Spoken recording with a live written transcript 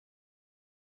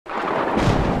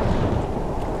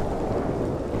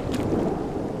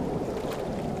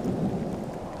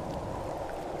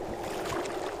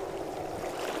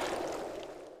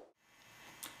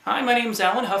Hi, my name is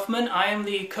Alan Huffman. I am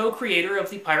the co-creator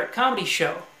of the Pirate Comedy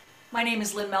Show. My name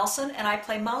is Lynne Melson, and I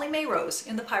play Molly Mayrose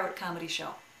in the Pirate Comedy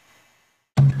Show.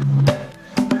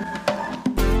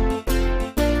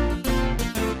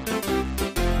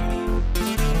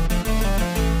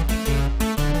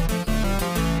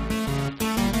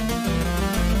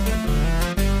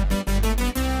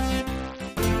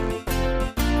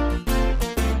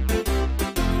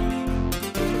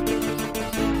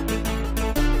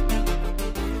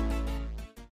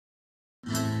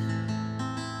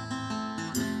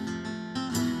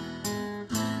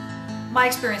 My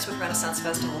experience with Renaissance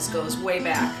festivals goes way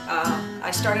back.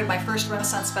 I started my first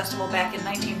Renaissance festival back in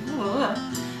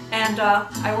and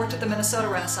I worked at the Minnesota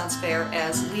Renaissance Faire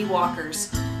as Lee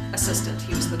Walker's assistant.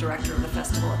 He was the director of the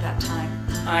festival at that time.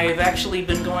 I've actually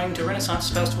been going to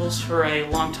Renaissance festivals for a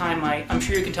long time. I'm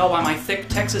sure you can tell by my thick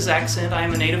Texas accent. I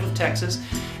am a native of Texas.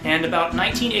 And about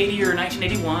 1980 or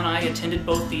 1981, I attended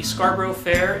both the Scarborough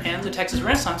Fair and the Texas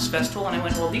Renaissance Festival, and I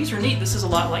went, well, these are neat. This is a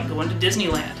lot like going to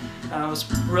Disneyland. I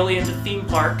was really into theme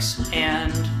parks,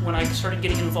 and when I started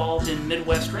getting involved in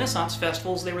Midwest Renaissance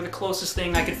festivals, they were the closest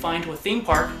thing I could find to a theme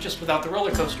park, just without the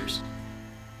roller coasters.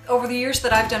 Over the years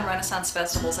that I've done Renaissance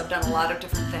festivals, I've done a lot of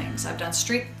different things. I've done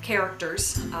street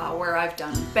characters, where I've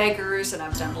done beggars, and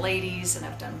I've done ladies, and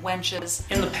I've done wenches.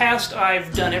 In the past,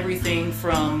 I've done everything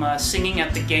from singing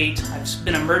at the gate. I've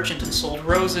been a merchant and sold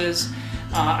roses.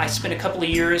 I spent a couple of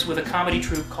years with a comedy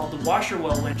troupe called the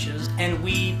Washerwell Wenches, and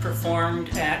we performed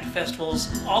at festivals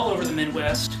all over the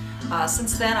Midwest.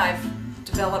 Since then, I've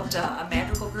developed a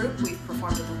madrigal group. We've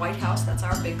performed at the White House, that's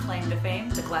our big claim to fame,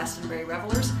 the Glastonbury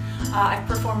Revelers. I've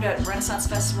performed at Renaissance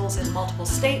festivals in multiple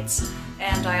states,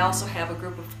 and I also have a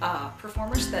group of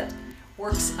performers that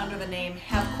works under the name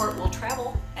Have Court Will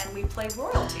Travel, and we play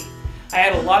royalty. I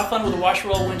had a lot of fun with the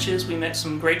Washerwell Wenches. We met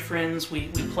some great friends. We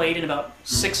played in about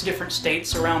 6 different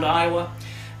states around Iowa.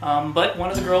 But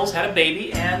one of the girls had a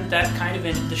baby, and that kind of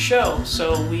ended the show.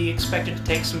 So we expected to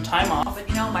take some time off. But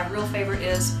you know, my real favorite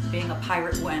is being a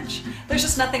pirate wench. There's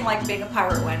just nothing like being a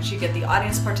pirate wench. You get the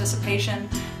audience participation,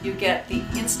 you get the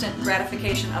instant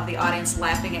gratification of the audience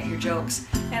laughing at your jokes,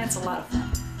 and it's a lot of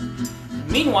fun.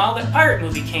 Meanwhile, that pirate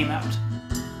movie came out.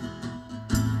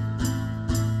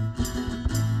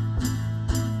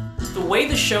 The way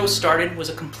the show started was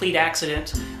a complete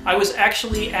accident. I was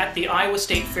actually at the Iowa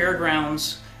State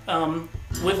Fairgrounds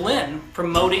with Lynne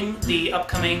promoting the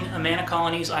upcoming Amana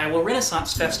Colony's Iowa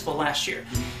Renaissance Festival last year.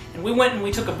 And we went and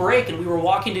we took a break, and we were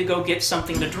walking to go get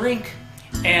something to drink.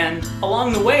 And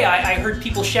along the way, I heard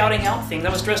people shouting out things. I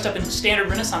was dressed up in standard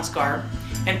Renaissance garb,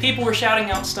 and people were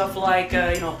shouting out stuff like,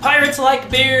 you know, pirates like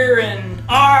beer and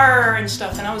 "Arr" and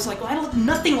stuff. And I was like, well, I look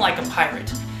nothing like a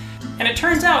pirate. And it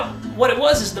turns out what it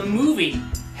was is the movie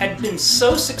had been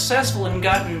so successful and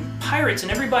gotten pirates in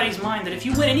everybody's mind that if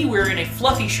you went anywhere in a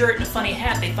fluffy shirt and a funny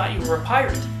hat, they thought you were a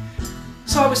pirate.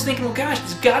 So I was thinking, well, gosh,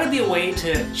 there's got to be a way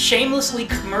to shamelessly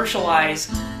commercialize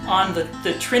on the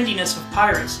trendiness of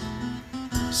pirates.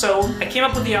 So I came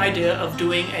up with the idea of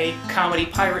doing a comedy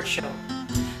pirate show.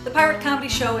 The Pirate Comedy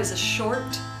Show is a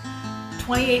short,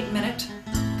 28-minute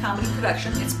comedy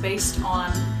production. It's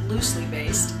loosely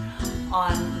based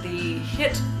on the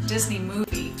hit Disney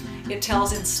movie. It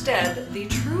tells instead the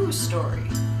true story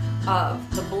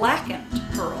of the Blackened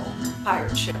Pearl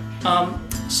pirate ship.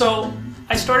 So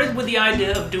I started with the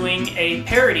idea of doing a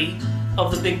parody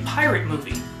of the big pirate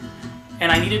movie,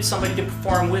 and I needed somebody to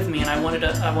perform with me, and I wanted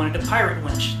a pirate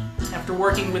wench. After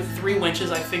working with 3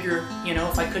 wenches, I figured, you know,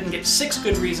 if I couldn't get 6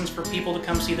 good reasons for people to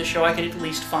come see the show, I could at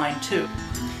least find 2.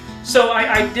 So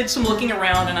I did some looking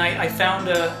around, and I found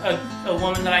a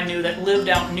woman that I knew that lived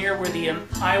out near where the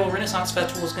Iowa Renaissance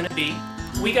Festival was going to be.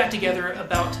 We got together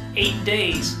about 8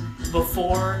 days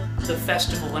before the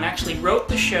festival and actually wrote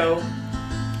the show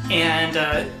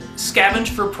and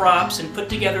scavenged for props and put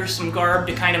together some garb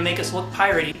to kind of make us look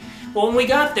piratey. Well, when we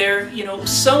got there, you know,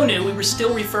 so new, we were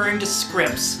still referring to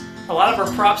scripts. A lot of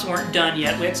our props weren't done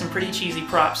yet. We had some pretty cheesy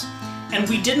props. And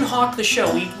we didn't hawk the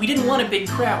show. We didn't want a big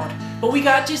crowd. But we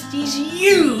got just these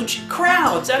huge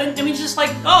crowds. I mean, just like,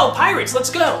 oh, pirates,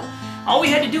 let's go. All we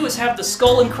had to do was have the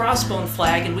skull and crossbone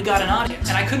flag, and we got an audience.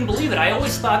 And I couldn't believe it. I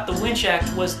always thought the Wench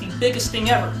Act was the biggest thing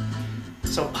ever.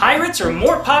 So pirates are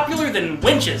more popular than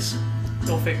wenches.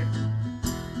 Go figure.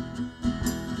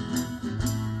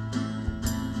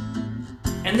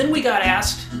 And then we got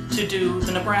asked to do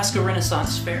the Nebraska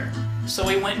Renaissance Faire. So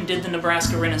we went and did the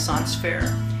Nebraska Renaissance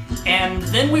Faire. And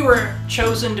then we were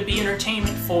chosen to be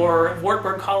entertainment for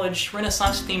Wartburg College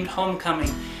Renaissance-themed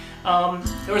homecoming.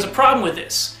 There was a problem with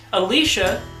this.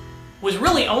 Alicia was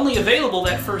really only available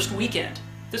that first weekend.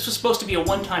 this was supposed to be a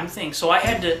one-time thing, so I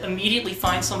had to immediately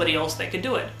find somebody else that could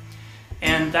do it.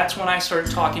 And that's when I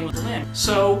started talking with Lynne.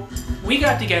 So we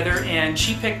got together and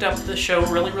she picked up the show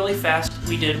really, really fast.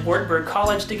 We did Wartburg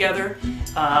College together.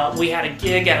 We had a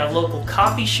gig at a local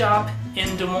coffee shop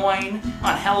in Des Moines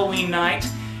on Halloween night.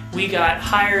 We got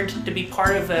hired to be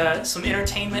part of some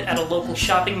entertainment at a local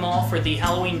shopping mall for the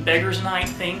Halloween Beggars Night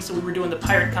thing. So we were doing the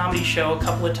pirate comedy show a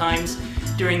couple of times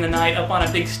during the night up on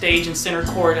a big stage in center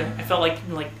court. I felt like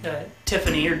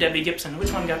Tiffany or Debbie Gibson.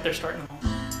 Which one got their start in the mall?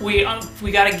 We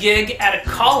got a gig at a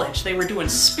college. They were doing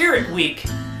Spirit Week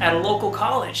at a local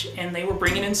college, and they were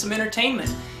bringing in some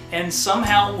entertainment. And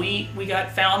somehow we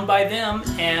got found by them,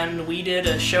 and we did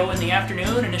a show in the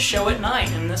afternoon and a show at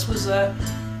night. And this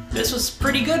was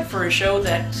pretty good for a show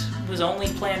that was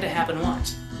only planned to happen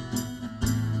once.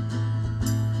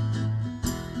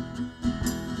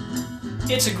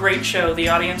 It's a great show. The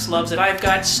audience loves it. I've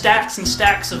got stacks and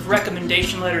stacks of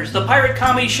recommendation letters. The Pirate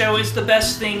Comedy Show is the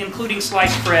best thing, including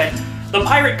sliced bread. The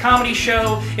Pirate Comedy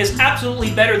Show is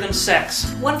absolutely better than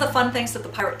sex. One of the fun things that the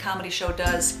Pirate Comedy Show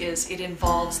does is it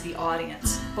involves the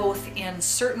audience, both in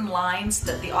certain lines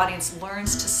that the audience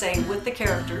learns to say with the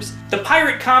characters. The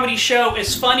Pirate Comedy Show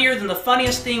is funnier than the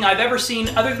funniest thing I've ever seen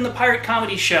other than the Pirate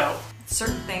Comedy Show.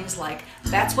 Certain things like,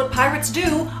 that's what pirates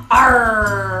do,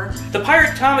 arrrrrr! The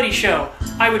Pirate Comedy Show.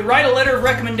 I would write a letter of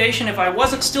recommendation if I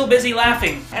wasn't still busy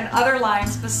laughing. And other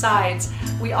lines besides.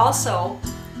 We also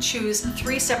choose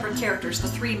 3 separate characters, the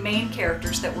 3 main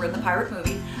characters that were in the pirate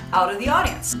movie, out of the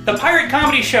audience. The Pirate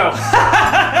Comedy Show.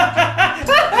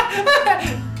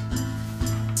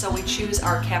 So we choose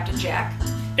our Captain Jack.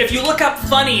 If you look up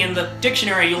funny in the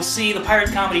dictionary, you'll see the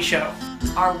Pirate Comedy Show.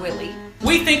 Our Willie.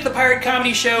 We think the Pirate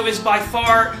Comedy Show is by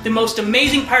far the most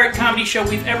amazing pirate comedy show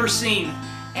we've ever seen.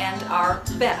 And our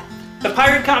Beth. The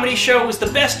Pirate Comedy Show was the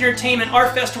best entertainment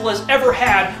our festival has ever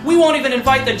had. We won't even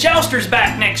invite the Jousters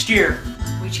back next year.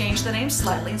 We changed the name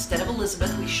slightly. Instead of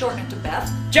Elizabeth, we shortened it to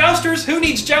Beth. Jousters? Who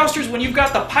needs Jousters when you've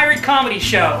got the Pirate Comedy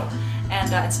Show?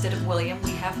 And instead of William,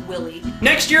 we have Willie.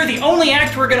 Next year, the only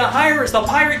act we're going to hire is the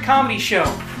Pirate Comedy Show.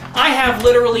 I have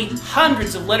literally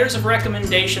hundreds of letters of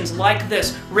recommendations like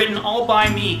this written all by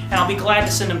me, and I'll be glad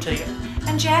to send them to you.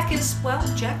 And Jack is, well,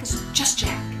 Jack is just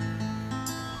Jack.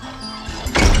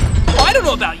 Well, I don't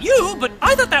know about you, but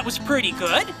I thought that was pretty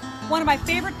good. One of my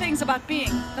favorite things about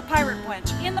being the pirate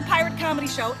wench in the Pirate Comedy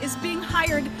Show is being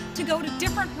hired to go to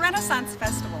different Renaissance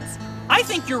festivals. I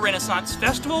think your Renaissance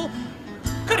Festival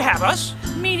could have us.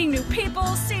 Meeting new people,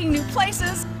 seeing new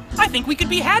places. I think we could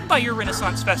be had by your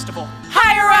Renaissance Festival.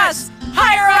 Hire us!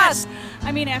 Hire us!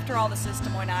 I mean, after all, this is Des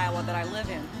Moines, Iowa that I live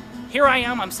in. Here I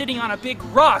am, I'm sitting on a big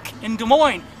rock in Des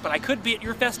Moines, but I could be at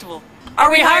your festival.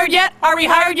 Are we hired yet? Are we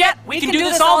hired yet? We can do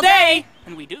this all day!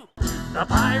 And we do. The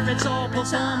pirates all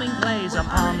performing plays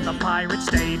upon the pirate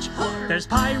stage. There's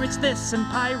pirates this and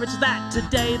pirates that.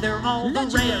 Today they're all the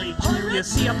rage. You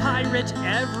see a pirate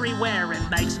everywhere, it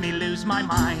makes me lose my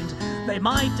mind. They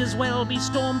might as well be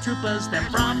stormtroopers, they're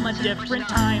from a different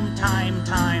time.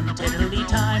 Tiddly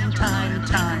time.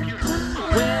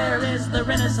 Where is the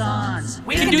Renaissance?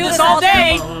 We can do this all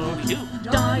day! We do.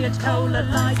 Diet Cola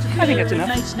Light, I think that's it enough.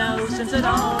 makes no sense at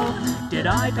all. Did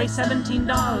I pay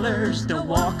 $17 to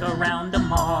walk around a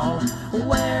mall?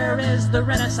 Where is the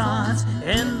Renaissance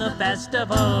in the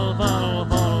festival? See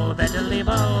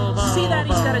that?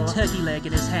 He's got a turkey leg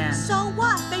in his hand. So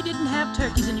what? They didn't have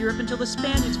turkeys in Europe until the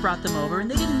Spaniards brought them over, and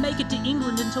they didn't make it to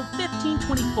England until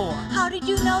 1524. How did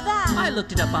you know that? I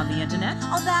looked it up on the internet.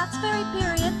 Oh, that's very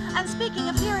period. And speaking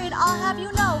of period, I'll have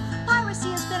you know, piracy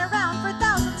has been around for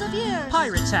thousands of years.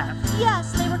 Pirates have.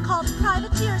 Yes, they were called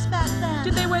privateers back then.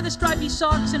 Did they wear the stripy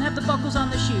socks and have the buckles on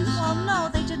the shoes? Well, no,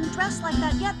 they didn't dress like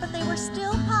that yet, but they were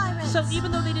still pirates. So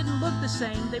even though they didn't look the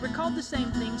same, they were called the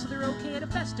same thing, so they're okay at a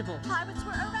festival. Pirates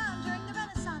were around during the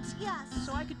Renaissance, yes.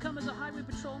 So I could come as a highway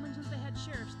patrolman since they had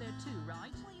sheriffs there too,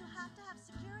 right? Well, you have to have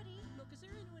security. Look, is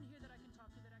there anyone here that I can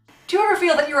talk to that actually... Do you ever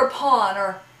feel that you're a pawn,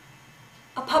 or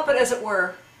a puppet as it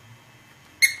were,